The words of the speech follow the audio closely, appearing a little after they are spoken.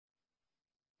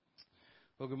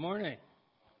Well, good morning.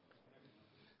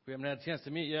 We haven't had a chance to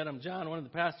meet yet. I'm John, one of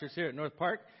the pastors here at North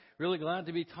Park. Really glad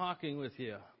to be talking with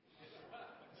you.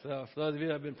 So for those of you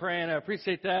that have been praying, I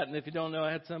appreciate that. And if you don't know,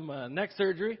 I had some neck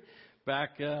surgery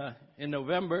back in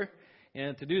November.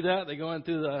 And to do that, they go in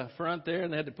through the front there,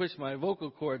 and they had to push my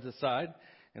vocal cords aside.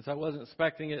 And so I wasn't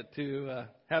expecting it to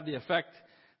have the effect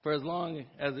for as long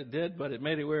as it did, but it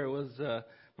made it where it was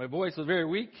my voice was very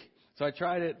weak. So I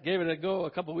tried it, gave it a go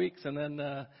a couple weeks, and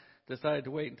then decided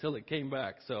to wait until it came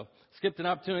back. So skipped an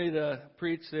opportunity to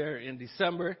preach there in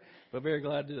December, but very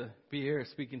glad to be here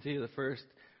speaking to you the first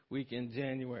week in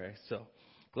January. So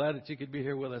glad that you could be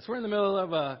here with us. We're in the middle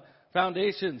of a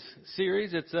Foundations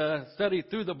series. It's a study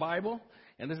through the Bible,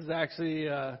 and this is actually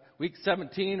week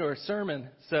 17 or sermon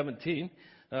 17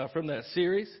 from that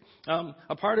series.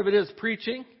 A part of it is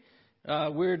preaching.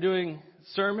 We're doing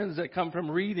sermons that come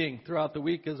from reading throughout the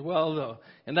week as well, though.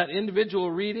 And that individual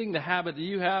reading, the habit that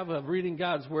you have of reading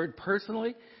God's Word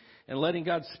personally and letting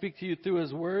God speak to you through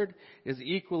His Word is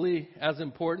equally as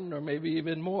important, or maybe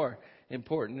even more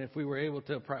important if we were able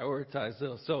to prioritize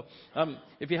those. So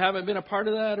if you haven't been a part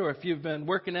of that, or if you've been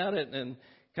working at it and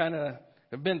kind of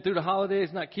have been through the holidays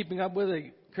not keeping up with it,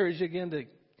 I encourage you again to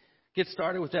get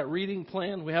started with that reading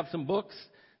plan. We have some books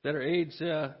that are age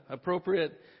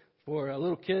appropriate for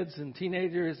little kids and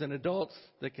teenagers and adults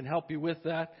that can help you with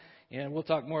that. And we'll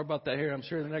talk more about that here, I'm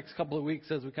sure, in the next couple of weeks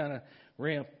as we kind of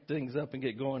ramp things up and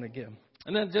get going again.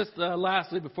 And then just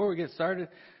lastly, before we get started,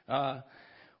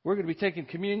 we're going to be taking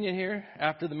communion here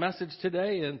after the message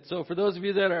today. And so for those of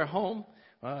you that are home,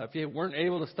 if you weren't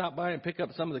able to stop by and pick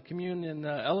up some of the communion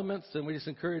elements, then we just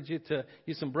encourage you to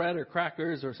use some bread or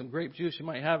crackers or some grape juice you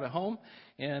might have at home.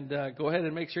 And go ahead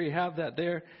and make sure you have that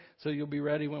there so you'll be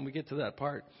ready when we get to that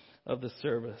part of the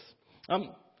service.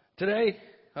 Today,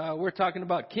 we're talking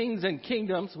about kings and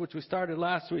kingdoms, which we started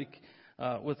last week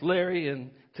with Larry.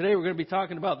 And today we're going to be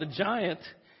talking about the giant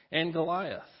and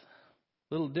Goliath.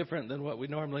 A little different than what we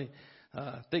normally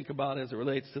think about as it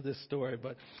relates to this story.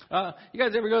 But you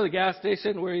guys ever go to the gas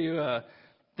station where you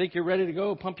think you're ready to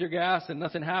go, pump your gas, and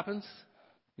nothing happens?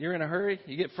 You're in a hurry.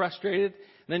 You get frustrated.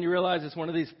 And then you realize it's one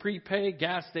of these prepaid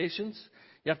gas stations.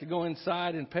 You have to go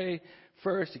inside and pay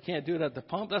first. You can't do it at the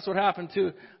pump. That's what happened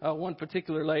to one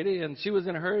particular lady, and she was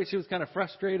in a hurry. She was kind of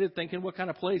frustrated, thinking, what kind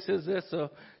of place is this?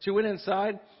 So she went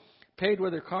inside, paid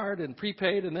with her card and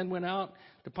prepaid, and then went out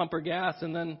to pump her gas,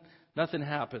 and then nothing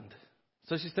happened.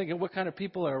 So she's thinking, what kind of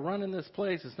people are running this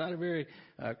place? It's not a very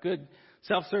good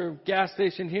self-serve gas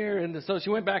station here. And so she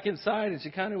went back inside, and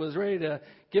she kind of was ready to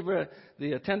give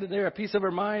the attendant there a piece of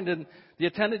her mind, and the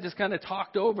attendant just kind of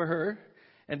talked over her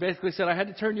and basically said, I had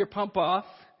to turn your pump off.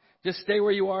 Just stay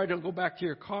where you are. Don't go back to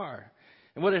your car.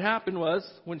 And what had happened was,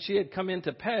 when she had come in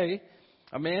to pay,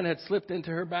 a man had slipped into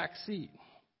her back seat.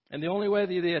 And the only way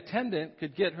the attendant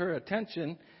could get her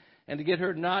attention and to get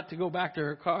her not to go back to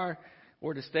her car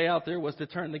or to stay out there was to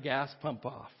turn the gas pump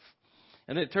off.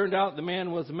 And it turned out the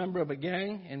man was a member of a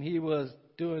gang, and he was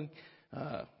doing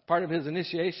part of his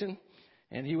initiation,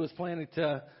 and he was planning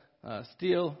to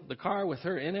steal the car with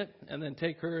her in it and then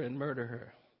take her and murder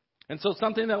her. And so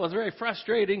something that was very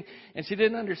frustrating, and she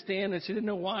didn't understand, and she didn't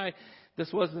know why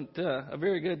this wasn't a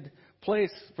very good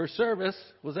place for service,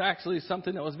 was actually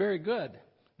something that was very good.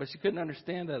 But she couldn't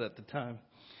understand that at the time.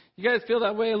 You guys feel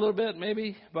that way a little bit,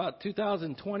 maybe, about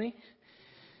 2020?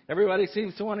 Everybody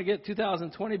seems to want to get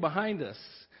 2020 behind us.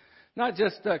 Not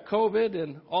just COVID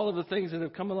and all of the things that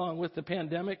have come along with the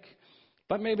pandemic,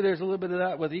 but maybe there's a little bit of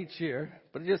that with each year.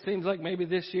 But it just seems like maybe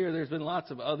this year there's been lots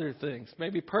of other things.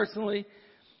 Maybe personally,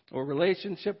 or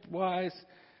relationship-wise,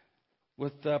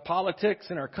 with politics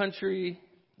in our country,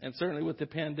 and certainly with the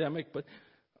pandemic. But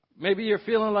maybe you're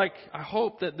feeling like, I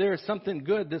hope that there's something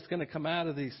good that's going to come out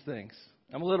of these things.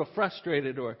 I'm a little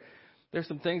frustrated, or there's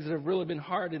some things that have really been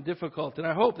hard and difficult, and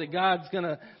I hope that God's going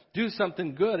to do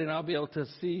something good, and I'll be able to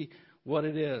see what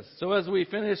it is. So as we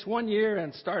finish one year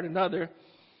and start another,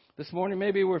 this morning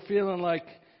maybe we're feeling like,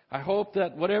 I hope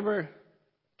that whatever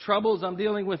troubles I'm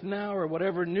dealing with now, or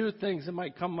whatever new things that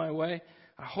might come my way,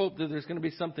 I hope that there's going to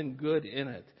be something good in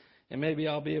it. And maybe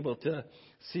I'll be able to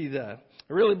see that.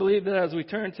 I really believe that as we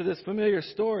turn to this familiar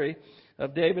story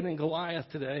of David and Goliath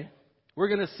today, we're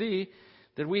going to see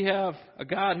that we have a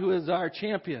God who is our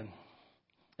champion.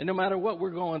 And no matter what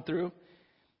we're going through,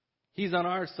 He's on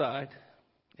our side,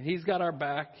 and He's got our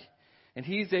back, and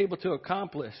He's able to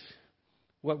accomplish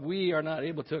what we are not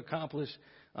able to accomplish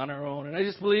on our own. And I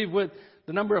just believe with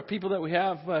the number of people that we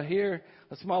have here,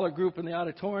 a smaller group in the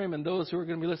auditorium, and those who are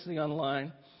going to be listening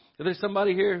online, that there's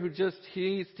somebody here who just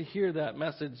needs to hear that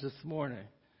message this morning.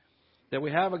 That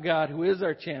we have a God who is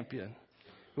our champion,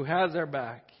 who has our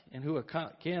back, and who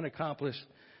can accomplish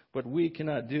what we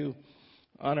cannot do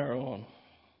on our own.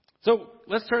 So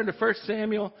let's turn to 1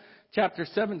 Samuel chapter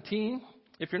 17.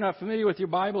 If you're not familiar with your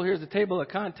Bible, here's the table of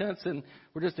contents, and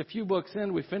we're just a few books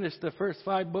in. We finished the first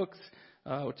 5 books,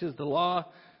 which is the law,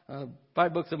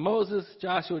 5 books of Moses,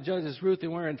 Joshua, Judges, Ruth,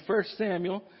 and we're in 1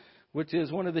 Samuel, which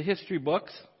is one of the history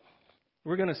books.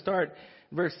 We're going to start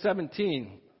verse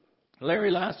 17.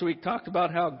 Larry last week talked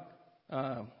about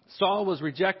how Saul was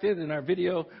rejected, and our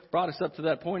video brought us up to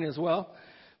that point as well,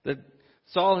 that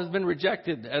Saul has been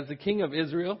rejected as the king of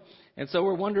Israel, and so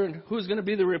we're wondering who's going to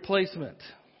be the replacement.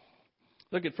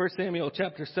 Look at 1 Samuel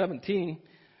chapter 17,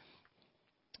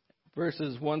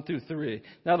 verses 1 through 3.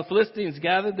 Now the Philistines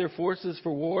gathered their forces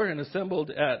for war and assembled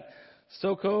at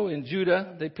Soko in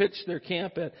Judah. They pitched their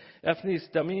camp at Ephes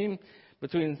Damim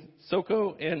between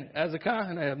Soko and Azekah,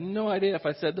 and I have no idea if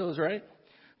I said those right.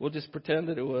 We'll just pretend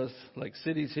that it was like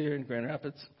cities here in Grand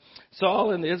Rapids.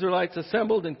 Saul and the Israelites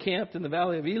assembled and camped in the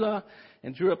valley of Elah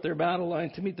and drew up their battle line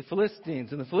to meet the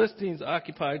Philistines. And the Philistines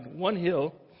occupied one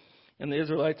hill and the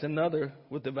Israelites another,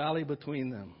 with the valley between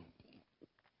them.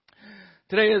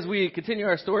 Today, as we continue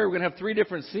our story, we're going to have 3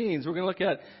 different scenes. We're going to look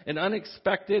at an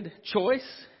unexpected choice,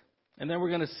 and then we're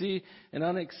going to see an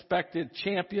unexpected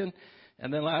champion,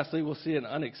 and then lastly, we'll see an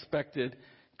unexpected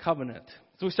covenant.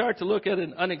 So we start to look at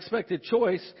an unexpected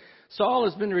choice. Saul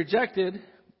has been rejected,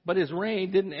 but his reign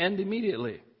didn't end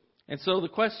immediately. And so the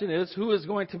question is, who is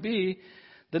going to be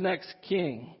the next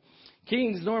king?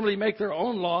 Kings normally make their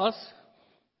own laws.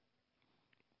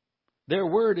 Their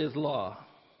word is law.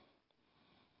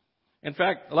 In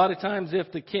fact, a lot of times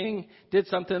if the king did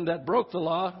something that broke the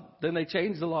law, then they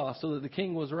changed the law so that the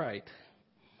king was right.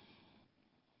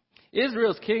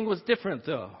 Israel's king was different,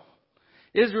 though.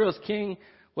 Israel's king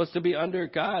was to be under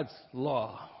God's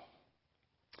law.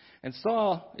 And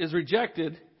Saul is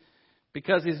rejected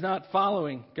because he's not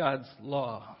following God's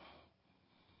law.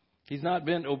 He's not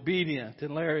been obedient.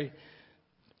 And Larry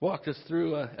walked us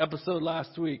through an episode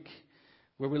last week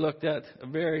where we looked at a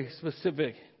very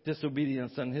specific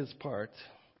disobedience on his part.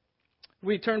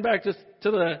 We turn back just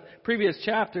to the previous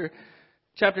chapter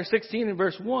 16 and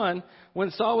verse 1.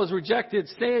 When Saul was rejected,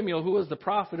 Samuel, who was the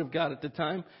prophet of God at the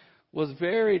time, was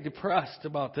very depressed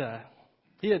about that.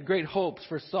 He had great hopes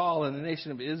for Saul and the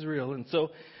nation of Israel. And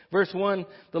so, verse 1,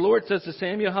 the Lord says to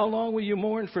Samuel, "How long will you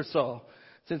mourn for Saul,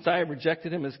 since I have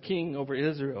rejected him as king over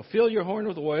Israel? Fill your horn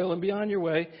with oil and be on your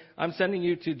way. I'm sending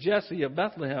you to Jesse of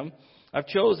Bethlehem. I've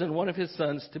chosen one of his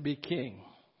sons to be king."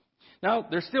 Now,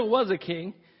 there still was a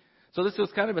king, so this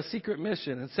was kind of a secret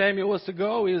mission. And Samuel was to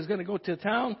go. He was going to go to a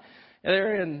town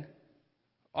there and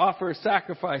offer a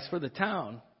sacrifice for the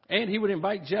town. And he would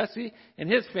invite Jesse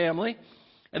and his family.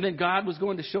 And then God was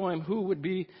going to show him who would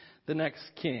be the next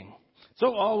king.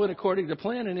 So all went according to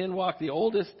plan, and in walked the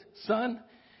oldest son.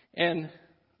 And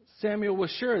Samuel was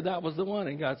sure that was the one.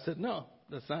 And God said, "No,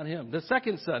 that's not him." The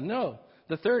second son, no.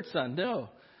 The third son, no.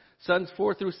 Sons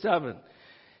 4 through 7.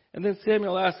 And then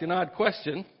Samuel asked an odd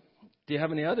question. "Do you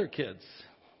have any other kids?"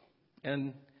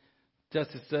 And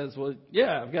Jesse says, "Well,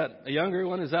 yeah, I've got a younger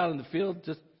one who's out in the field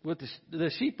just with the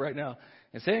sheep right now."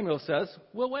 And Samuel says,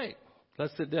 "We'll wait.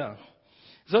 Let's sit down."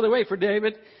 So they wait for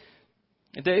David.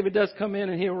 And David does come in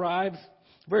and he arrives.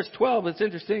 Verse 12, it's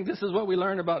interesting. This is what we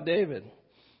learn about David.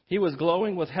 He was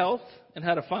glowing with health and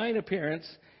had a fine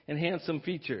appearance and handsome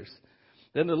features.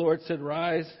 Then the Lord said,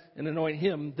 "Rise and anoint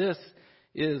him. This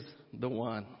is the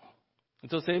one." And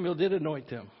so Samuel did anoint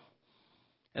him.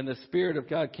 And the Spirit of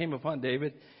God came upon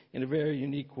David in a very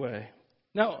unique way.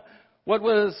 Now, what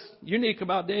was unique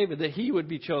about David? That he would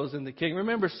be chosen the king.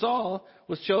 Remember, Saul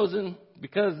was chosen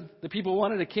because the people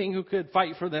wanted a king who could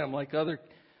fight for them like other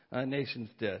nations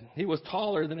did. He was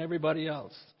taller than everybody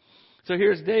else. So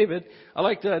here's David. I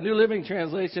like the New Living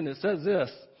Translation. It says this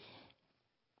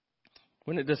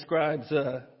when it describes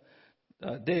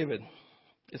David.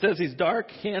 It says he's dark,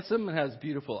 handsome, and has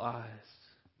beautiful eyes.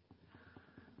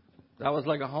 That was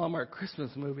like a Hallmark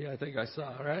Christmas movie I think I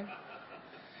saw, right?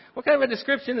 What kind of a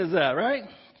description is that, right?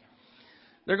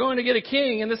 They're going to get a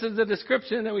king, and this is the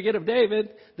description that we get of David,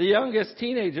 the youngest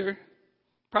teenager,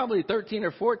 probably 13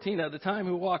 or 14 at the time,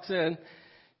 who walks in.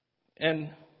 And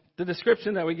the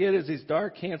description that we get is he's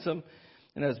dark, handsome,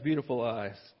 and has beautiful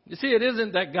eyes. You see, it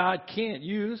isn't that God can't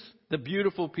use the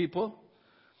beautiful people,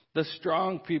 the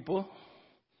strong people.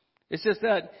 It's just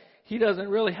that he doesn't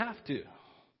really have to.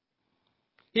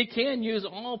 He can use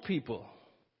all people.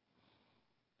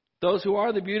 Those who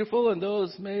are the beautiful and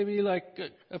those maybe like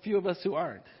a few of us who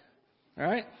aren't. All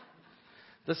right?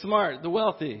 The smart, the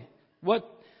wealthy. What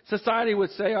society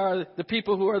would say are the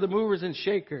people who are the movers and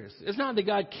shakers. It's not that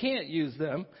God can't use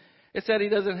them. It's that he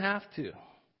doesn't have to.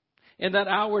 And that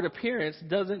outward appearance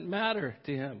doesn't matter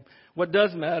to him. What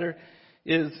does matter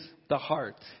is the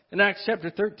heart. In Acts chapter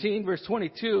 13, verse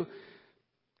 22,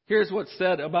 here's what's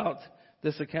said about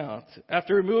this account.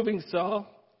 After removing Saul,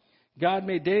 God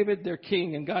made David their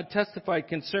king, and God testified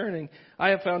concerning, I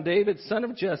have found David, son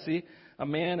of Jesse, a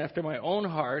man after my own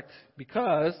heart,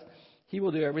 because he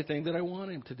will do everything that I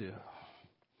want him to do.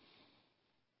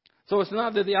 So it's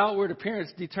not that the outward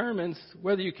appearance determines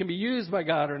whether you can be used by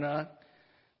God or not.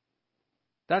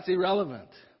 That's irrelevant.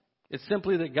 It's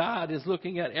simply that God is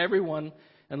looking at everyone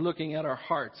and looking at our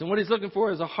hearts. And what he's looking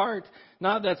for is a heart,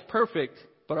 not that's perfect,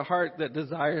 but a heart that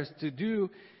desires to do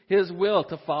his will,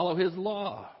 to follow his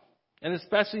law. And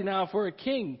especially now for a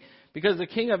king, because the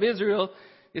king of Israel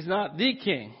is not the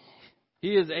king.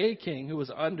 He is a king who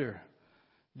is under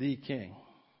the king.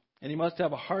 And he must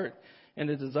have a heart and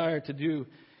a desire to do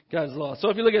God's law. So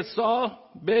if you look at Saul,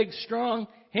 big, strong,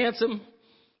 handsome,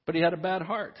 but he had a bad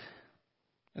heart.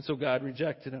 And so God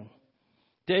rejected him.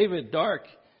 David, dark,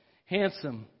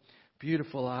 handsome,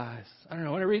 beautiful eyes. I don't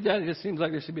know. When I read that, it just seems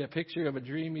like there should be a picture of a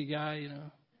dreamy guy, you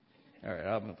know. All right,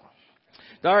 I'll move on.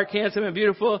 Dark, handsome, and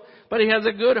beautiful, but he has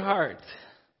a good heart.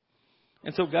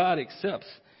 And so God accepts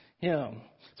him.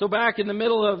 So back in the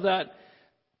middle of that,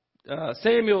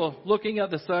 Samuel looking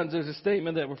at the sons, there's a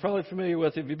statement that we're probably familiar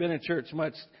with if you've been in church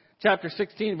much. Chapter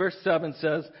 16, verse 7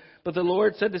 says, But the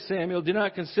Lord said to Samuel, Do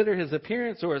not consider his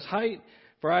appearance or his height,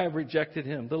 for I have rejected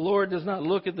him. The Lord does not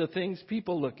look at the things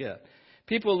people look at.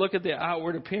 People look at the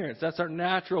outward appearance. That's our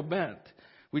natural bent.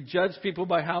 We judge people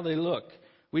by how they look.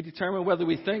 We determine whether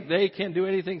we think they can do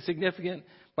anything significant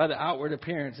by the outward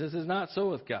appearance. This is not so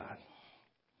with God.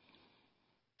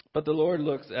 But the Lord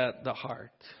looks at the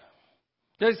heart.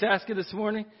 Can I just ask you this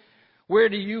morning, where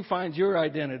do you find your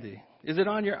identity? Is it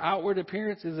on your outward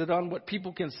appearance? Is it on what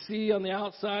people can see on the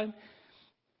outside?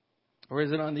 Or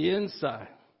is it on the inside,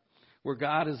 where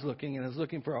God is looking and is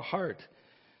looking for a heart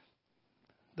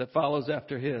that follows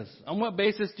after his? On what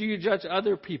basis do you judge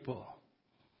other people?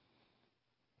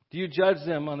 Do you judge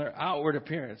them on their outward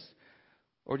appearance?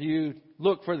 Or do you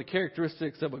look for the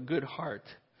characteristics of a good heart,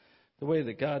 the way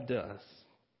that God does?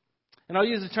 And I'll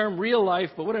use the term real life,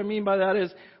 but what I mean by that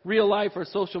is real life or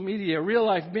social media. Real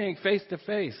life being face to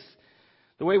face,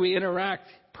 the way we interact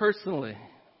personally.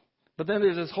 But then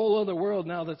there's this whole other world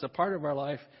now that's a part of our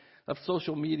life of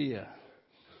social media.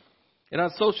 And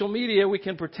on social media, we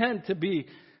can pretend to be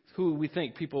who we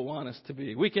think people want us to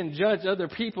be. We can judge other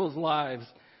people's lives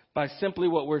by simply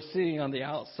what we're seeing on the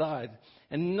outside.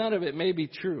 And none of it may be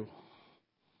true.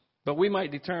 But we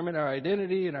might determine our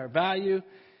identity and our value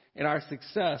and our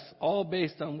success all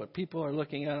based on what people are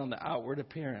looking at on the outward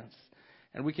appearance.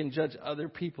 And we can judge other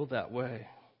people that way.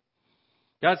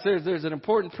 God says there's an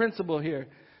important principle here,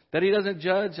 that he doesn't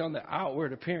judge on the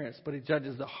outward appearance, but he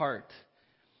judges the heart.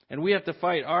 And we have to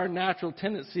fight our natural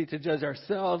tendency to judge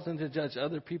ourselves and to judge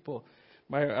other people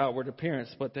by our outward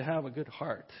appearance, but to have a good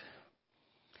heart.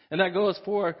 And that goes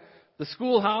for the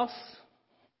schoolhouse,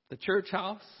 the church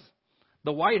house,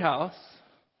 the White House,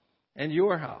 and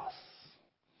your house.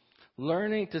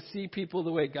 Learning to see people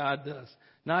the way God does,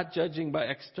 not judging by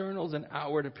externals and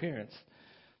outward appearance,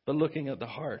 but looking at the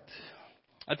heart.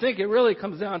 I think it really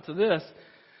comes down to this.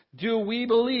 Do we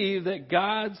believe that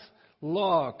God's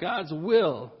law, God's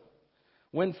will,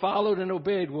 when followed and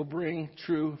obeyed, will bring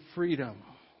true freedom?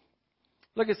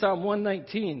 Look at Psalm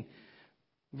 119,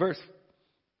 verse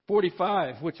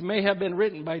 45, which may have been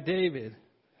written by David.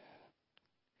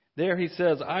 There he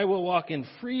says, I will walk in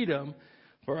freedom,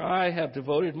 for I have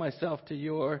devoted myself to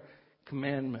your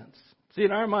commandments. See,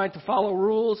 in our mind, to follow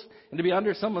rules and to be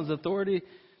under someone's authority,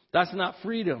 that's not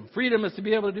freedom. Freedom is to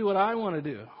be able to do what I want to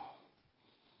do.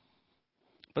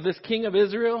 But this king of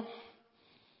Israel,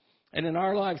 and in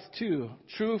our lives too,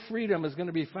 true freedom is going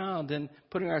to be found in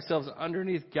putting ourselves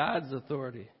underneath God's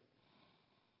authority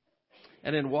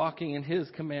and in walking in his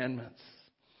commandments.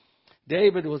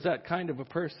 David was that kind of a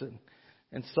person,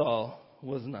 and Saul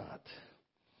was not.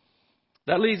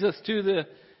 That leads us to the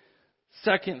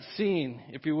second scene,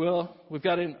 if you will. We've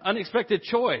got an unexpected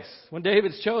choice. When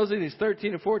David's chosen, he's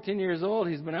 13 or 14 years old.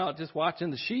 He's been out just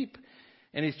watching the sheep,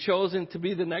 and he's chosen to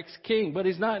be the next king, but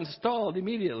he's not installed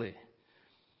immediately.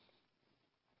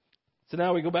 So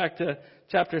now we go back to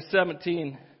chapter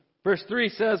 17. Verse 3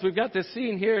 says we've got this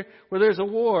scene here where there's a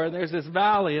war, and there's this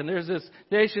valley, and there's this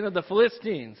nation of the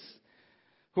Philistines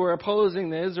who are opposing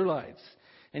the Israelites.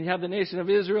 And you have the nation of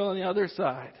Israel on the other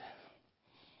side.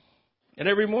 And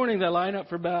every morning they line up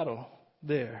for battle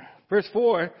there. Verse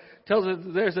 4 tells us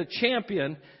that there's a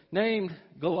champion named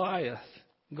Goliath.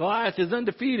 Goliath is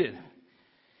undefeated.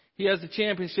 He has the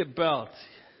championship belt.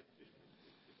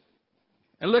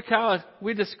 And look how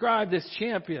we describe this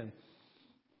champion.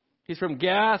 He's from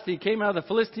Gath. He came out of the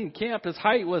Philistine camp. His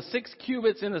height was 6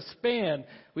 cubits in a span.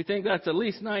 We think that's at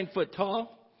least 9 foot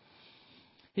tall.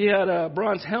 He had a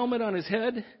bronze helmet on his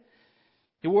head.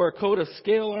 He wore a coat of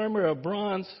scale armor of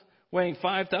bronze weighing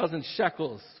 5,000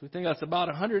 shekels. We think that's about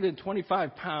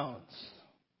 125 pounds.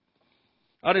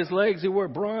 On his legs, he wore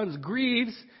bronze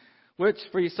greaves, which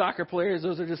for you soccer players,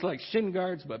 those are just like shin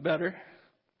guards, but better.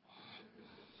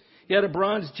 He had a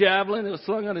bronze javelin that was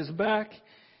slung on his back.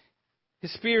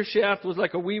 His spear shaft was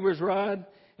like a weaver's rod,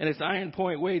 and its iron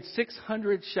point weighed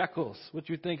 600 shekels, which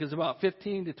you think is about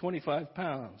 15 to 25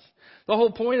 pounds. The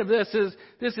whole point of this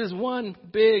is one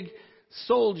big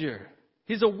soldier.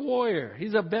 He's a warrior.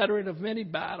 He's a veteran of many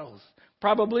battles,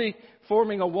 probably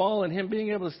forming a wall and him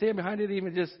being able to stand behind it and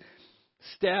even just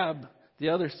stab the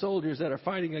other soldiers that are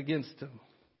fighting against him.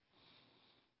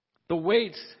 The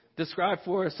weights described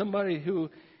for us somebody who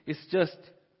is just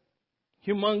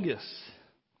humongous.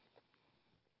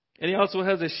 And he also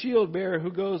has a shield bearer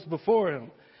who goes before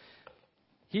him.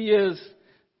 He is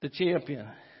the champion,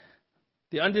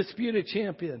 the undisputed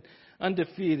champion,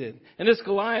 undefeated. And this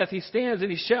Goliath, he stands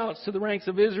and he shouts to the ranks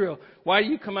of Israel, "Why do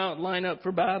you come out and line up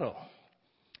for battle?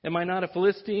 Am I not a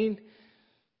Philistine?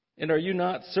 And are you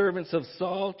not servants of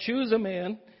Saul? Choose a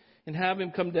man and have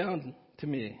him come down to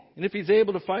me. And if he's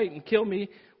able to fight and kill me,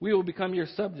 we will become your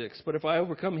subjects. But if I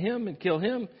overcome him and kill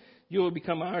him, you will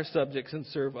become our subjects and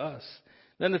serve us."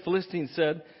 Then the Philistines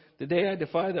said, "The day I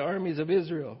defy the armies of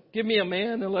Israel, give me a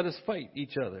man and let us fight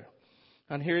each other."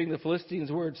 On hearing the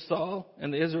Philistines' words, Saul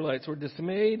and the Israelites were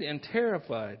dismayed and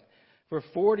terrified. For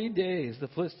 40 days the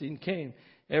Philistine came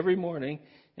every morning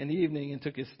and evening and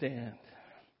took his stand.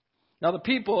 Now the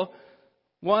people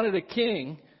wanted a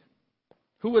king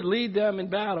who would lead them in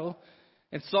battle,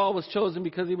 and Saul was chosen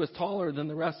because he was taller than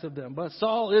the rest of them. But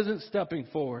Saul isn't stepping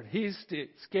forward. He's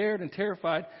scared and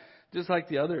terrified, just like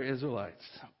the other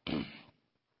Israelites.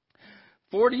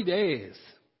 40 days.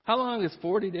 How long is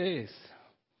 40 days?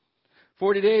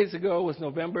 40 days ago was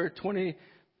November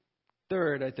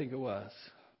 23rd, I think it was.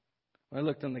 I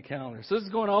looked on the calendar. So this is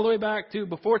going all the way back to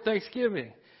before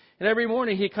Thanksgiving. And every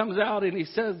morning he comes out and he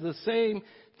says the same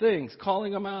things,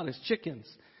 calling them out as chickens,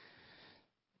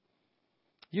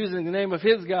 using the name of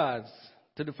his gods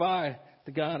to defy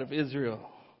the God of Israel.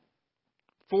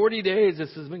 40 days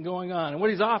this has been going on. And what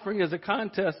he's offering is a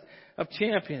contest of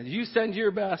champions. You send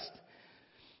your best,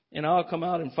 and I'll come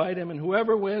out and fight him. And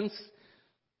whoever wins,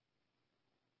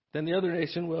 then the other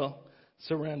nation will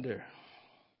surrender.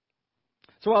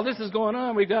 So while this is going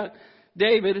on, we've got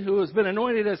David, who has been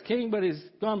anointed as king, but he's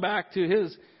gone back to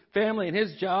his family and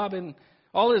his job, and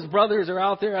all his brothers are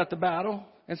out there at the battle.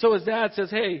 And so his dad says,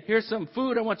 "Hey, here's some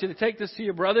food. I want you to take this to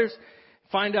your brothers,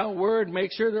 find out word,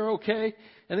 make sure they're okay,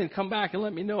 and then come back and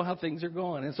let me know how things are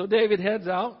going." And so David heads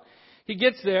out. He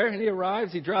gets there and he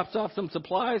arrives. He drops off some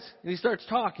supplies and he starts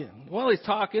talking. While he's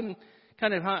talking,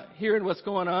 kind of hearing what's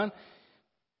going on,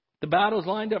 the battle's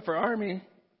lined up for army,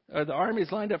 or the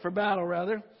army's lined up for battle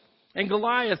rather. And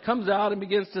Goliath comes out and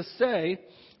begins to say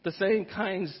the same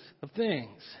kinds of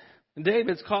things. And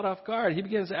David's caught off guard. He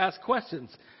begins to ask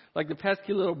questions like the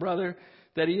pesky little brother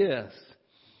that he is.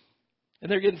 And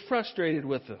they're getting frustrated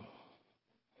with him.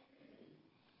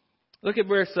 Look at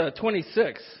verse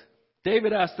 26.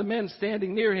 David asked the men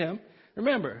standing near him.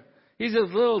 Remember, he's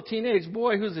this little teenage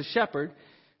boy who's a shepherd.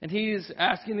 And he's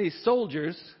asking these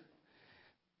soldiers,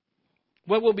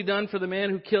 what will be done for the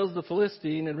man who kills the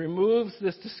Philistine and removes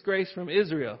this disgrace from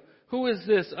Israel? Who is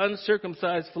this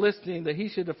uncircumcised Philistine that he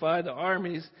should defy the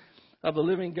armies of the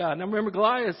living God? Now remember,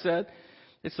 Goliath said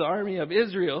it's the army of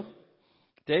Israel.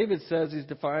 David says he's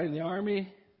defying the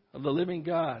army of the living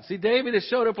God. See, David has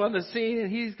showed up on the scene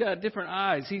and he's got different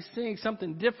eyes. He's seeing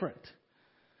something different.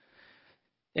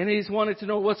 And he's wanted to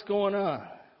know what's going on.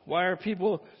 Why are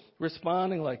people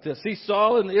responding like this? See,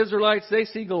 Saul and the Israelites, they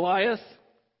see Goliath.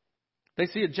 They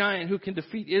see a giant who can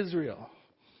defeat Israel.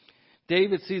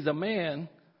 David sees a man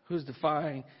who's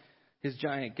defying his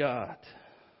giant God.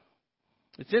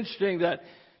 It's interesting that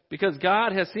because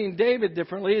God has seen David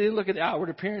differently, he didn't look at the outward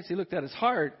appearance, he looked at his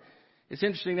heart. It's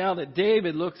interesting now that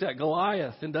David looks at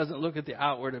Goliath and doesn't look at the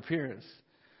outward appearance,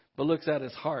 but looks at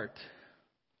his heart,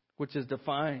 which is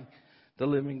defying the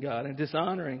living God and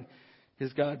dishonoring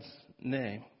his God's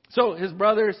name. So his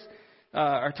brothers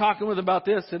are talking with him about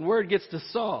this, and word gets to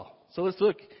Saul. So let's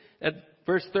look at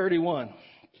verse 31.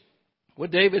 What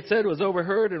David said was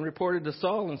overheard and reported to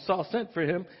Saul, and Saul sent for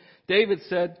him. David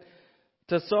said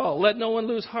to Saul, "Let no one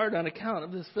lose heart on account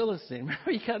of this Philistine."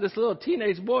 Remember, you got this little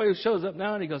teenage boy who shows up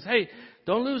now and he goes, "Hey,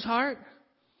 don't lose heart.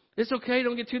 It's okay.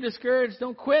 Don't get too discouraged.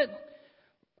 Don't quit.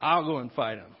 I'll go and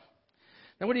fight him."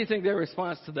 And what do you think their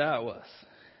response to that was?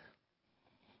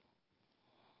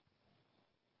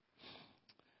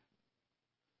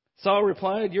 Saul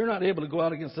replied, "You're not able to go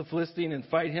out against the Philistine and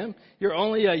fight him. You're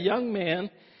only a young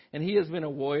man, and he has been a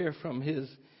warrior from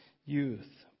his youth."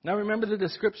 Now remember the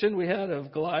description we had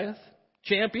of Goliath?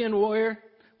 Champion warrior,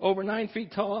 over 9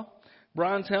 feet tall,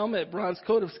 bronze helmet, bronze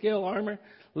coat of scale armor,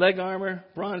 leg armor,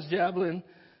 bronze javelin,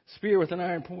 spear with an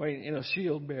iron point,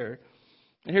 shield bearer.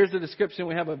 And here's the description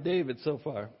we have of David so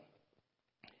far.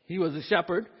 He was a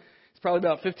shepherd. He's probably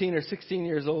about 15 or 16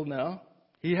 years old now.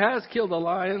 He has killed a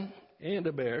lion and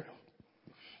a bear.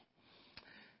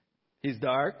 He's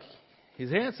dark. He's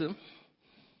handsome.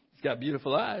 He's got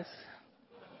beautiful eyes.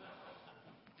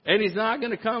 And he's not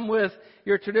going to come with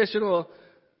your traditional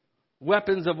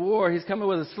weapons of war. He's coming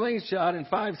with a slingshot and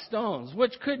 5 stones,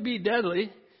 which could be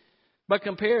deadly. But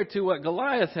compared to what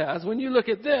Goliath has, when you look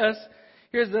at this,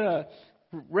 here's the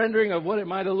rendering of what it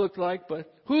might have looked like.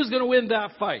 But who's going to win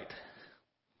that fight?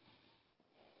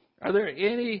 Are there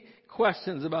any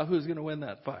questions about who's going to win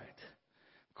that fight?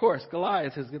 Of course,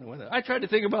 Goliath is going to win it. I tried to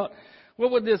think about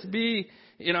what would this be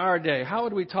in our day? How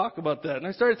would we talk about that? And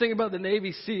I started thinking about the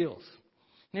Navy SEALs.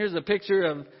 And here's a picture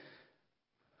of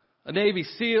a Navy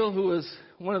SEAL who was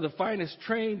one of the finest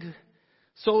trained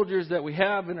soldiers that we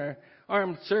have in our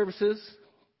armed services.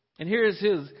 And here's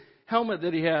his helmet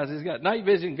that he has. He's got night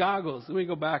vision goggles. Let me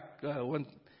go back one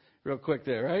real quick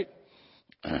there, right?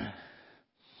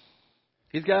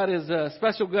 He's got his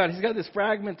special gun. He's got this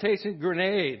fragmentation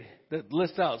grenade that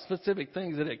lists out specific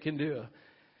things that it can do.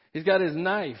 He's got his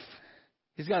knife.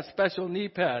 He's got special knee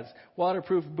pads,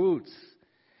 waterproof boots.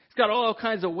 He's got all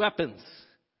kinds of weapons,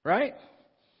 right?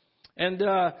 And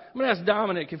I'm going to ask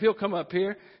Dominic if he'll come up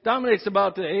here. Dominic's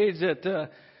about the age that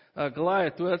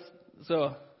Goliath was.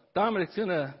 So Dominic's going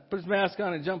to put his mask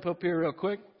on and jump up here real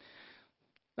quick.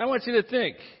 I want you to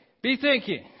think. Be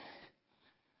thinking.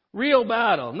 Real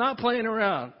battle, not playing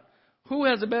around. Who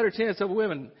has a better chance of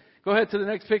winning? Go ahead to the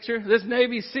next picture. This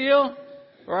Navy SEAL,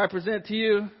 or I present to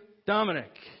you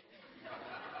Dominic.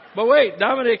 But wait,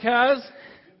 Dominic has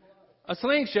a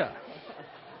slingshot.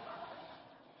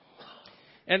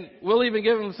 And we'll even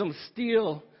give him some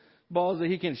steel balls that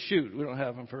he can shoot. We don't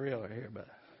have them for real right here, but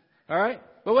all right.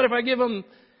 But what if I give him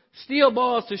steel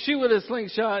balls to shoot with a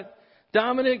slingshot?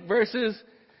 Dominic versus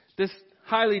this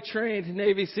highly trained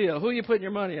Navy SEAL. Who are you putting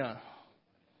your money on?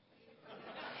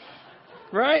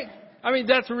 Right? I mean,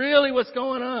 that's really what's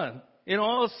going on in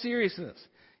all seriousness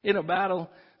in a battle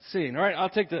scene. All right, I'll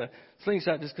take the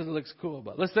slingshot just because it looks cool.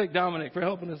 But let's thank Dominic for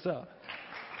helping us out.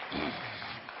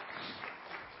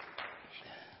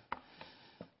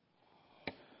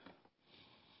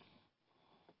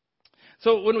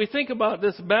 So when we think about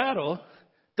this battle,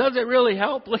 does it really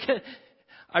help?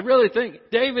 I really think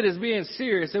David is being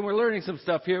serious, and we're learning some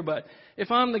stuff here, but if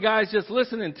I'm the guys just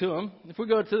listening to him, if we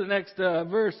go to the next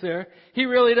verse there, he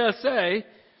really does say,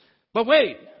 but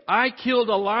wait, I killed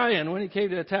a lion when he came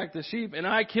to attack the sheep, and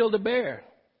I killed a bear.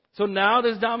 So now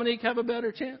does Dominique have a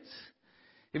better chance?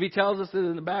 If he tells us that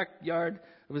in the backyard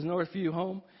of his Northview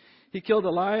home, he killed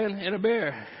a lion and a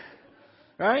bear,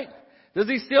 right? Does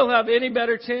he still have any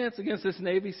better chance against this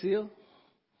Navy SEAL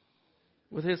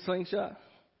with his slingshot?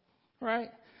 Right?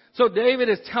 So David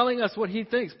is telling us what he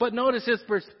thinks, but notice his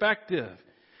perspective.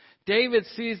 David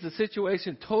sees the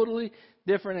situation totally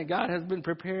different, and God has been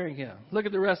preparing him. Look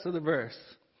at the rest of the verse.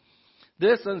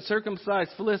 This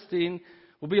uncircumcised Philistine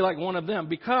will be like one of them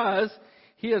because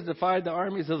he has defied the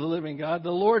armies of the living God,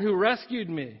 the Lord who rescued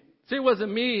me. See, it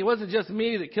wasn't me. It wasn't just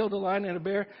me that killed a lion and a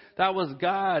bear. That was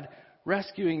God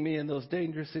rescuing me in those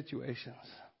dangerous situations.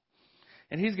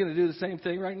 And he's going to do the same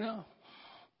thing right now.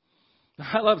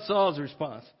 I love Saul's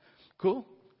response. Cool.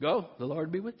 Go. The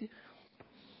Lord be with you.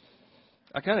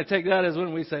 I kind of take that as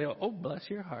when we say, oh, bless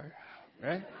your heart.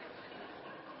 Right?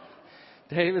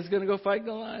 David's going to go fight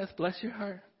Goliath. Bless your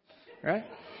heart. Right?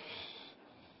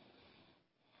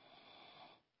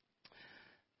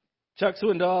 Chuck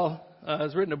Swindoll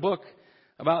has written a book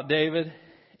about David.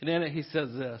 And in it he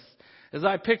says this. As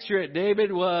I picture it,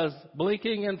 David was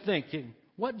blinking and thinking,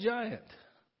 what giant?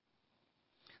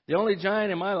 The only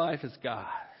giant in my life is God.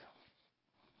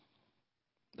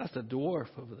 That's a dwarf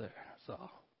over there, Saul.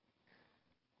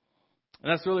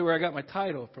 And that's really where I got my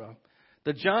title from.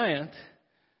 The Giant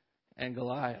and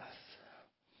Goliath.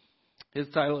 His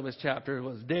title of his chapter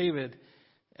was David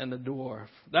and the Dwarf.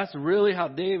 That's really how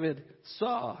David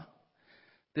saw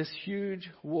this huge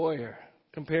warrior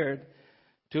compared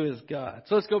to his God.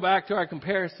 So let's go back to our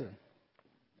comparison.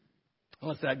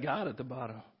 What's that God at the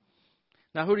bottom?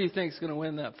 Now, who do you think is going to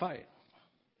win that fight?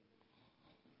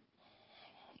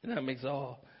 And that makes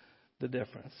all the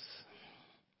difference.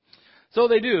 So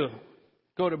they do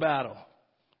go to battle.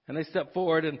 And they step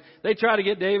forward and they try to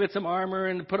get David some armor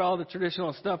and put all the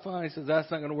traditional stuff on. He says, that's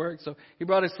not going to work. So he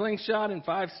brought a slingshot and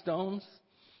 5 stones.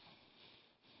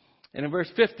 And in verse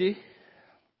 50,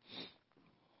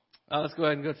 let's go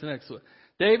ahead and go to the next one.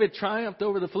 David triumphed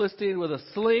over the Philistine with a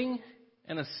sling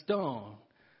and a stone.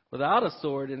 Without a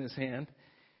sword in his hand,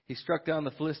 he struck down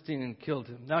the Philistine and killed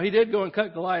him. Now he did go and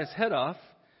cut Goliath's head off,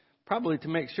 probably to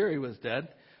make sure he was dead,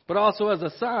 but also as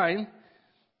a sign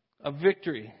of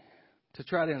victory, to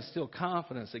try to instill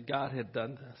confidence that God had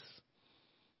done this.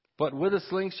 But with a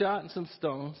slingshot and some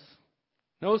stones,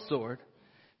 no sword,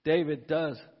 David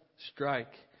does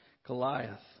strike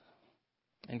Goliath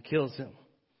and kills him.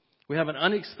 We have an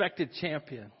unexpected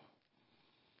champion.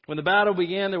 When the battle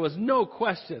began, there was no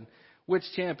question which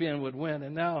champion would win.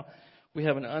 And now we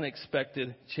have an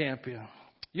unexpected champion.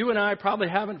 You and I probably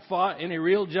haven't fought any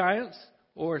real giants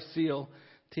or SEAL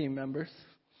team members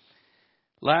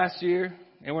last year,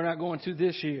 and we're not going to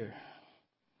this year.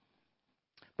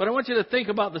 But I want you to think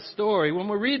about the story. When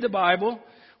we read the Bible,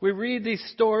 we read these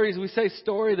stories. We say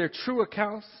story, they're true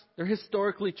accounts. They're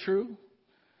historically true.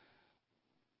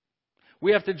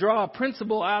 We have to draw a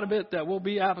principle out of it that will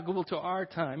be applicable to our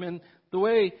time. And the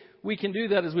way we can do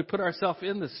that is we put ourselves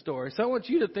in the story. So I want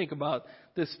you to think about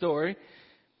this story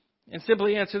and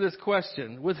simply answer this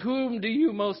question. With whom do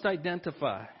you most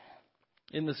identify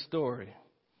in the story?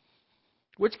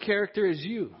 Which character is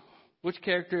you? Which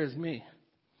character is me?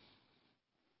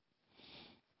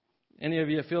 Any of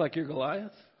you feel like you're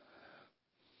Goliath?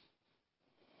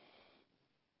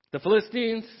 The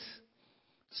Philistines,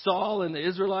 Saul and the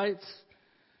Israelites,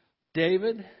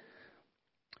 David.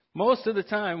 Most of the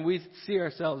time we see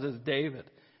ourselves as David.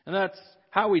 And that's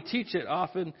how we teach it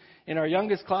often in our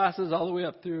youngest classes all the way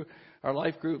up through our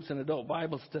life groups and adult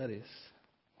Bible studies.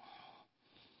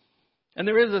 And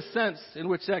there is a sense in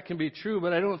which that can be true,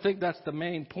 but I don't think that's the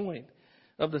main point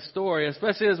of the story,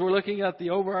 especially as we're looking at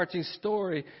the overarching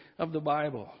story of the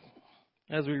Bible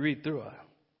as we read through it.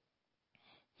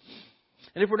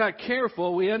 And if we're not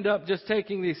careful, we end up just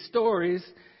taking these stories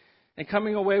and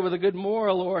coming away with a good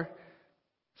moral or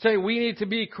saying we need to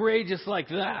be courageous like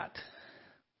that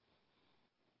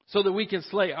so that we can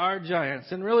slay our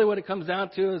giants. And really what it comes down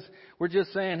to is we're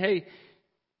just saying, hey,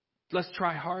 let's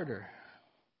try harder.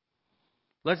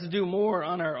 Let's do more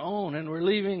on our own. And we're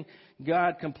leaving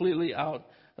God completely out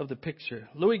of the picture.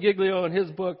 Louis Giglio in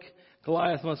his book,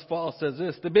 Goliath Must Fall, says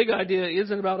this: the big idea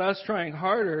isn't about us trying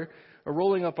harder or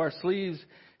rolling up our sleeves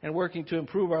and working to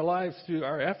improve our lives through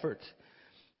our efforts.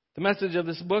 The message of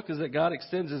this book is that God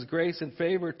extends His grace and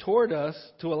favor toward us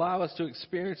to allow us to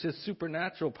experience His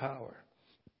supernatural power.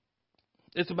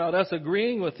 It's about us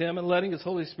agreeing with Him and letting His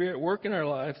Holy Spirit work in our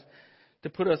lives to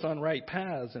put us on right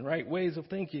paths and right ways of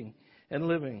thinking and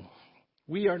living.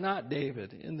 We are not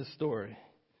David in the story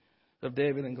of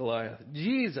David and Goliath.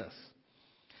 Jesus.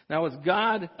 Now it's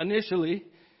God initially,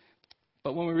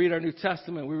 but when we read our New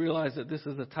Testament, we realize that this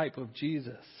is a type of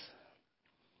Jesus.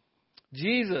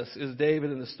 Jesus is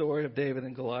David in the story of David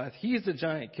and Goliath. He's the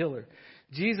giant killer.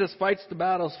 Jesus fights the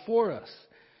battles for us.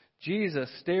 Jesus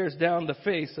stares down the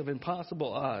face of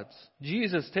impossible odds.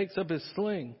 Jesus takes up his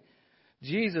sling.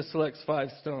 Jesus selects 5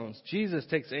 stones. Jesus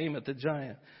takes aim at the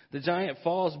giant. The giant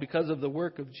falls because of the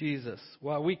work of Jesus.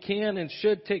 While we can and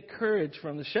should take courage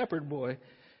from the shepherd boy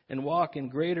and walk in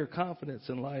greater confidence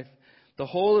in life, the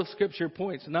whole of Scripture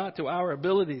points not to our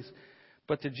abilities,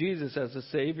 but to Jesus as the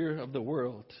Savior of the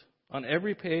world. On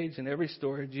every page and every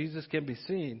story, Jesus can be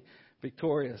seen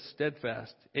victorious,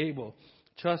 steadfast, able,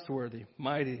 trustworthy,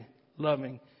 mighty,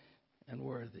 loving, and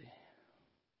worthy.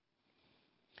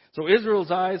 So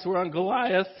Israel's eyes were on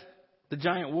Goliath, the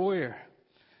giant warrior.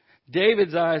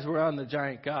 David's eyes were on the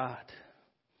giant God.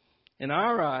 And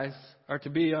our eyes are to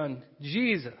be on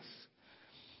Jesus,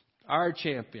 our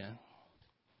champion,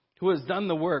 who has done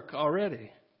the work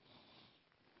already,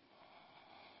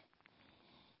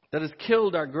 that has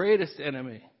killed our greatest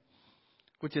enemy,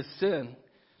 which is sin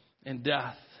and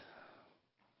death,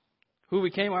 who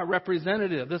became our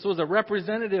representative. This was a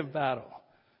representative battle.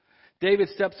 David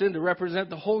steps in to represent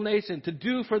the whole nation, to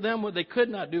do for them what they could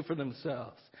not do for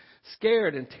themselves.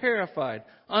 Scared and terrified,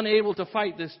 unable to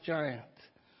fight this giant.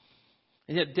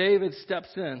 And yet David steps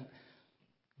in.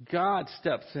 God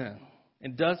steps in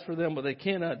and does for them what they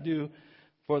cannot do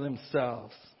for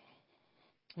themselves.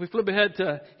 If we flip ahead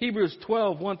to Hebrews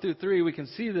 12, 1 through 3, we can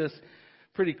see this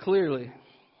pretty clearly.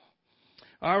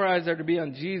 Our eyes are to be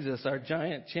on Jesus, our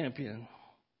giant champion.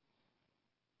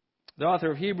 The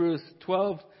author of Hebrews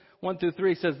 12, 1 through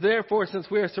 3 says, therefore, since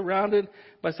we are surrounded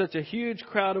by such a huge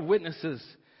crowd of witnesses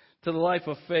to the life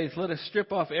of faith. Let us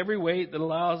strip off every weight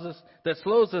that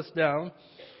slows us down,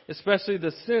 especially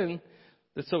the sin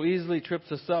that so easily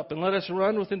trips us up. And let us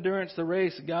run with endurance the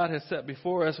race God has set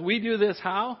before us. We do this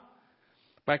how?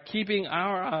 By keeping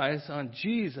our eyes on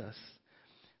Jesus,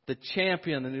 the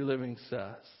champion, the New Living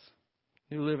says.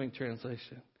 New Living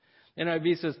Translation.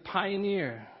 NIV says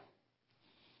pioneer.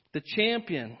 The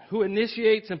champion who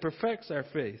initiates and perfects our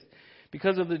faith.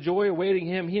 Because of the joy awaiting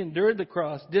him, he endured the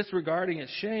cross, disregarding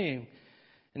its shame.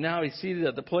 And now he's seated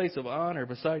at the place of honor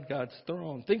beside God's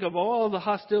throne. Think of all the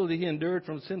hostility he endured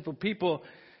from sinful people,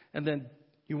 and then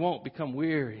you won't become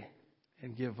weary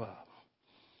and give up.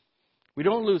 We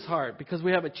don't lose heart because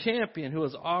we have a champion who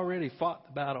has already fought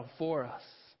the battle for us.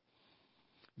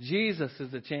 Jesus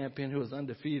is the champion who is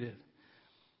undefeated.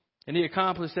 And he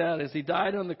accomplished that as he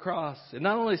died on the cross and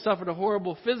not only suffered a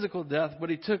horrible physical death, but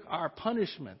he took our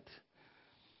punishment.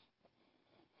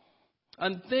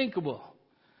 Unthinkable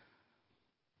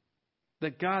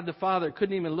that God the Father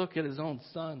couldn't even look at his own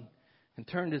Son and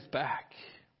turned his back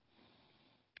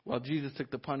while Jesus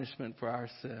took the punishment for our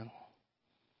sin.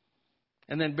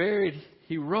 And then buried,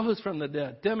 he rose from the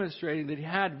dead, demonstrating that he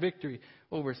had victory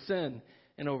over sin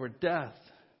and over death.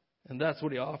 And that's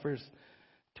what he offers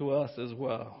to us as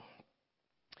well.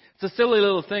 It's a silly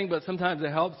little thing, but sometimes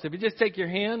it helps. If you just take your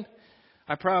hand,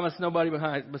 I promise nobody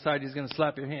beside you is going to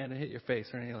slap your hand and hit your face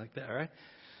or anything like that, right?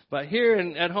 But here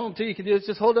and at home too, you can do is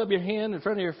just hold up your hand in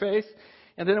front of your face,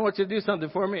 and then I want you to do something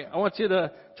for me. I want you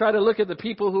to try to look at the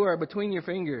people who are between your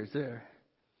fingers there,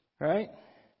 right?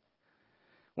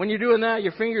 When you're doing that,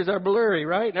 your fingers are blurry,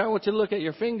 right? Now I want you to look at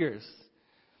your fingers.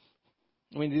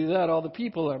 When you do that, all the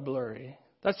people are blurry.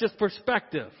 That's just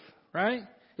perspective, right?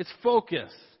 It's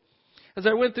focus. As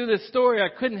I went through this story, I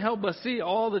couldn't help but see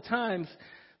all the times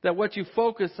that what you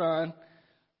focus on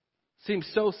seems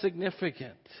so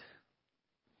significant.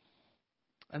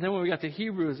 And then when we got to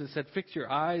Hebrews, it said, fix your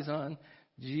eyes on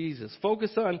Jesus.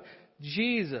 Focus on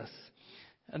Jesus,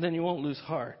 and then you won't lose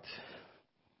heart.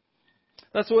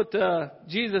 That's what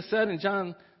Jesus said in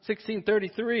John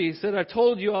 16:33. He said, I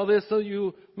told you all this so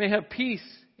you may have peace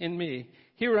in me.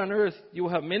 Here on earth you will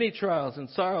have many trials and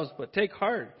sorrows, but take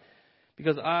heart,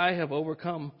 because I have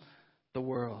overcome the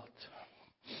world.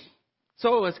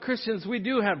 So as Christians, we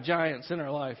do have giants in our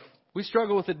life. We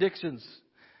struggle with addictions.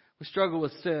 We struggle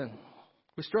with sin.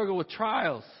 We struggle with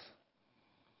trials.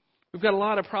 We've got a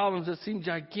lot of problems that seem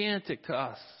gigantic to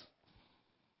us.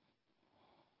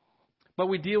 But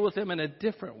we deal with them in a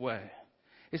different way.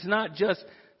 It's not just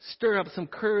stir up some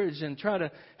courage and try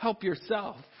to help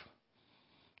yourself.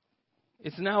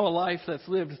 It's now a life that's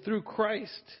lived through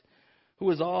Christ,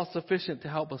 who is all sufficient to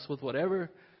help us with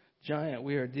whatever giant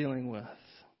we are dealing with.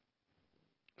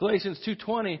 Galatians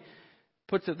 2:20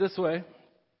 puts it this way.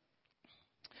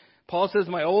 Paul says,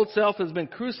 my old self has been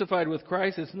crucified with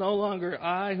Christ. It's no longer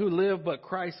I who live, but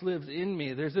Christ lives in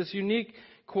me. There's this unique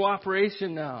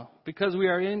cooperation now because we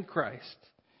are in Christ.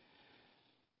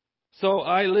 So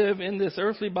I live in this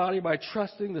earthly body by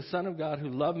trusting the Son of God who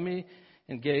loved me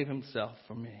and gave himself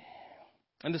for me.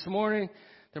 And this morning,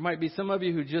 there might be some of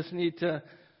you who just need to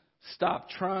stop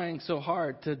trying so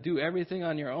hard to do everything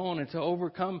on your own and to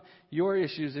overcome your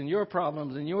issues and your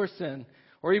problems and your sin,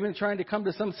 or even trying to come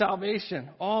to some salvation,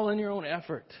 all in your own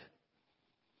effort.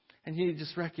 And you need to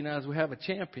just recognize we have a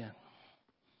champion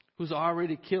who's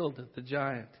already killed the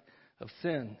giant of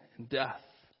sin and death.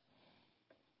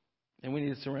 And we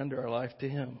need to surrender our life to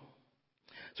him.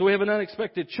 So we have an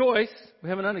unexpected choice. We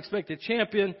have an unexpected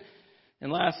champion.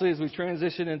 And lastly, as we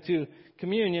transition into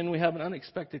communion, we have an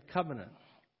unexpected covenant.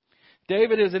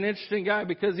 David is an interesting guy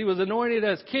because he was anointed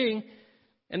as king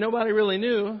and nobody really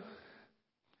knew.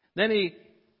 Then he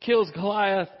kills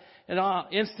Goliath and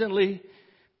instantly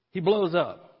he blows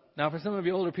up. Now, for some of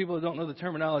you older people who don't know the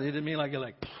terminology, it didn't mean like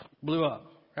it blew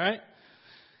up, right?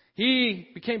 He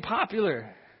became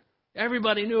popular.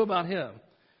 Everybody knew about him.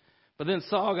 But then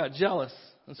Saul got jealous.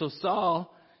 And so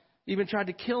Saul even tried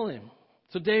to kill him.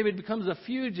 So David becomes a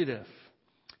fugitive.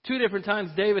 2 different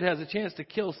times David has a chance to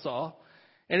kill Saul.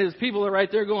 And his people are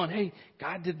right there going, hey,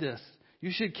 God did this.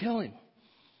 You should kill him.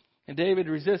 And David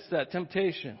resists that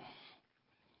temptation.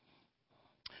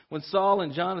 When Saul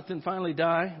and Jonathan finally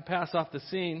die and pass off the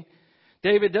scene,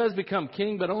 David does become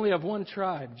king, but only of one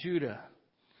tribe, Judah.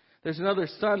 There's another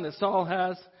son that Saul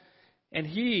has, and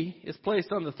he is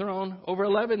placed on the throne over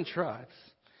 11 tribes.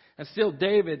 And still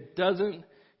David doesn't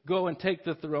go and take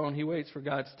the throne. He waits for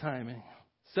God's timing.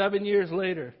 7 years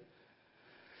later,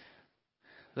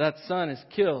 that son is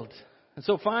killed. And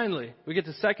so finally, we get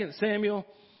to 2 Samuel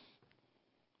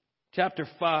chapter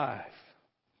 5,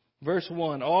 verse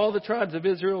 1. All the tribes of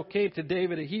Israel came to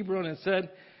David at Hebron and said,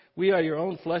 we are your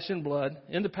own flesh and blood.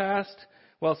 In the past,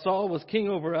 while Saul was king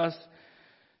over us,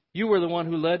 you were the one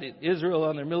who led Israel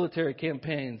on their military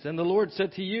campaigns. And the Lord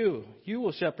said to you, you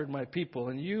will shepherd my people,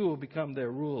 and you will become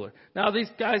their ruler. Now, these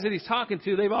guys that he's talking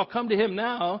to, they've all come to him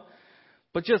now.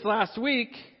 But just last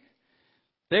week,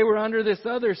 they were under this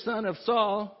other son of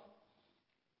Saul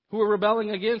who were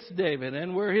rebelling against David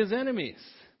and were his enemies.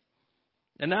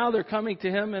 And now they're coming to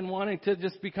him and wanting to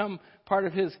just become part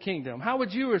of his kingdom. How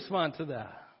would you respond to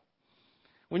that?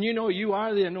 When you know you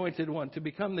are the anointed one to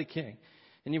become the king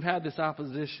and you've had this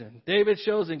opposition. David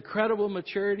shows incredible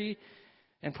maturity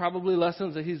and probably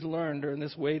lessons that he's learned during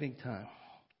this waiting time.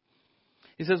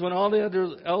 He says, when all the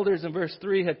other elders in verse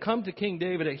 3 had come to King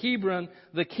David at Hebron,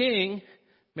 the king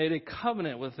made a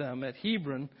covenant with them at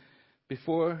Hebron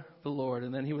before the Lord.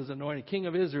 And then he was anointed king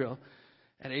of Israel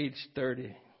at age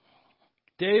 30.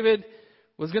 David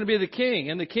was going to be the king,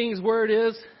 and the king's word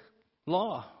is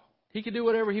law. He could do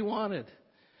whatever he wanted.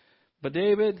 But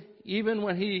David, even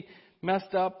when he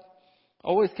messed up,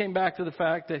 always came back to the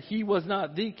fact that he was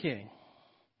not the king.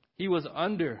 He was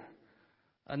under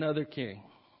another king.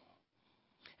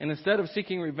 And instead of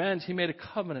seeking revenge, he made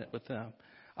a covenant with them.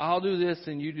 I'll do this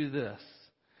and you do this.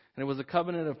 And it was a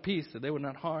covenant of peace that they would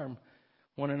not harm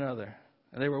one another.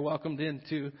 And they were welcomed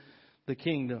into the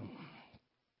kingdom.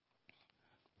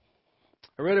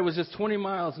 I read it was just 20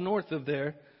 miles north of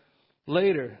there.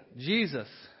 Later, Jesus,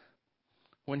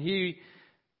 when he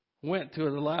went to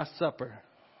the Last Supper,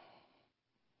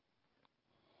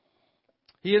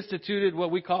 he instituted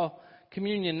what we call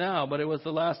communion now, but it was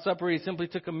the Last Supper. He simply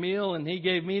took a meal and he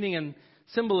gave meaning and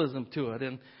symbolism to it.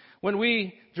 And when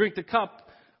we drink the cup,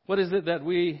 what is it that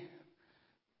we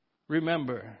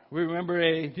remember? We remember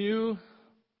a new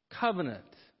covenant,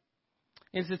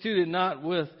 instituted not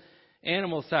with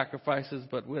animal sacrifices,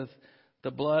 but with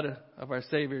the blood of our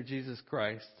Savior, Jesus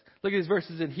Christ. Look at these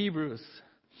verses in Hebrews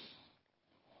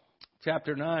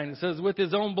chapter 9. It says, with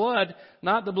his own blood,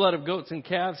 not the blood of goats and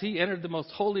calves, he entered the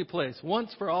most holy place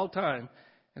once for all time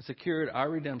and secured our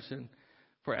redemption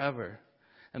forever.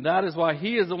 And that is why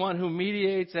he is the one who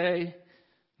mediates a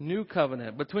new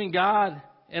covenant between God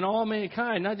and all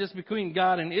mankind, not just between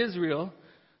God and Israel,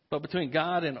 but between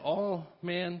God and all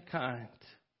mankind,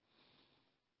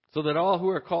 so that all who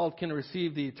are called can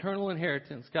receive the eternal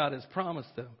inheritance God has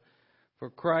promised them. For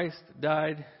Christ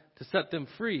died to set them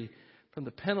free from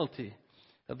the penalty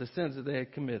of the sins that they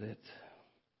had committed.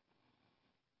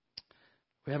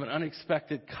 We have an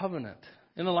unexpected covenant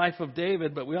in the life of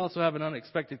David, but we also have an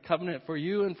unexpected covenant for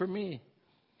you and for me.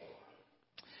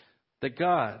 That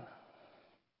God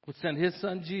would send his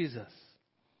son Jesus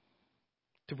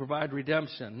to provide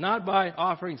redemption, not by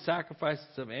offering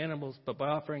sacrifices of animals, but by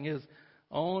offering his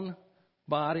own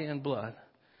body and blood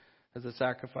as a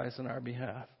sacrifice on our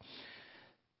behalf.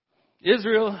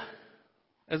 Israel,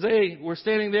 as they were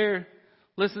standing there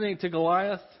listening to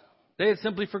Goliath, they had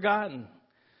simply forgotten.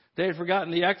 They had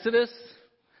forgotten the Exodus.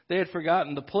 They had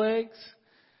forgotten the plagues.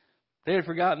 They had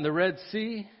forgotten the Red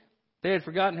Sea. They had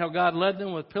forgotten how God led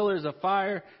them with pillars of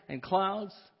fire and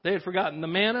clouds. They had forgotten the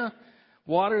manna,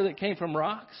 water that came from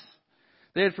rocks.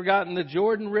 They had forgotten the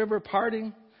Jordan River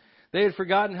parting. They had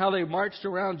forgotten how they marched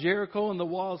around Jericho and the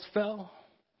walls fell.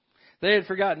 They had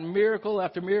forgotten miracle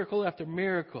after miracle after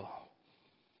miracle,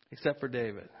 except for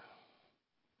David.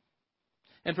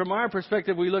 And from our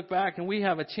perspective, we look back and we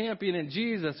have a champion in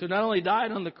Jesus who not only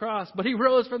died on the cross, but he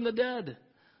rose from the dead,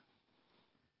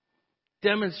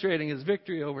 demonstrating his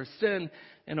victory over sin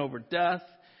and over death.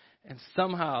 And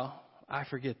somehow I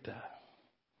forget that.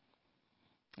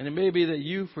 And it may be that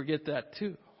you forget that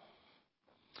too.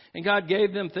 And God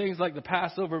gave them things like the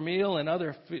Passover meal and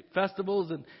other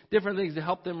festivals and different things to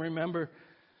help them remember.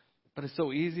 But it's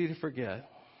so easy to forget.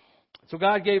 So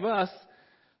God gave us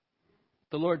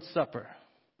the Lord's Supper.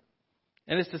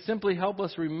 And it's to simply help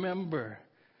us remember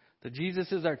that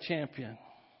Jesus is our champion.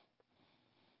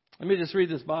 Let me just read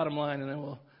this bottom line and then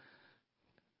we'll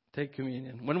take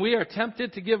communion. When we are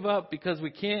tempted to give up because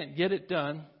we can't get it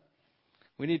done,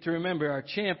 we need to remember our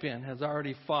champion has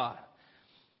already fought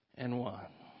and won.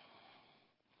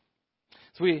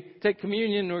 So we take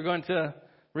communion, we're going to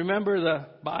remember the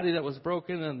body that was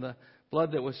broken and the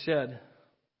blood that was shed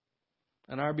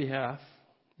on our behalf.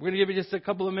 We're going to give you just a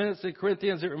couple of minutes in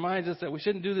Corinthians. It reminds us that we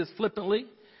shouldn't do this flippantly.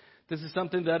 This is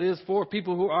something that is for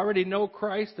people who already know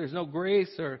Christ. There's no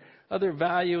grace or other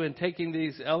value in taking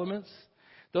these elements.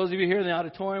 Those of you here in the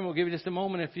auditorium, we'll give you just a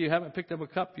moment. If you haven't picked up a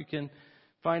cup, you can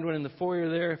find one in the foyer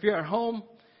there. If you're at home,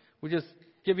 we'll just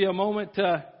give you a moment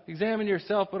to examine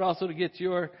yourself, but also to get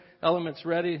your elements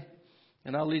ready.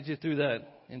 And I'll lead you through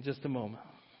that in just a moment.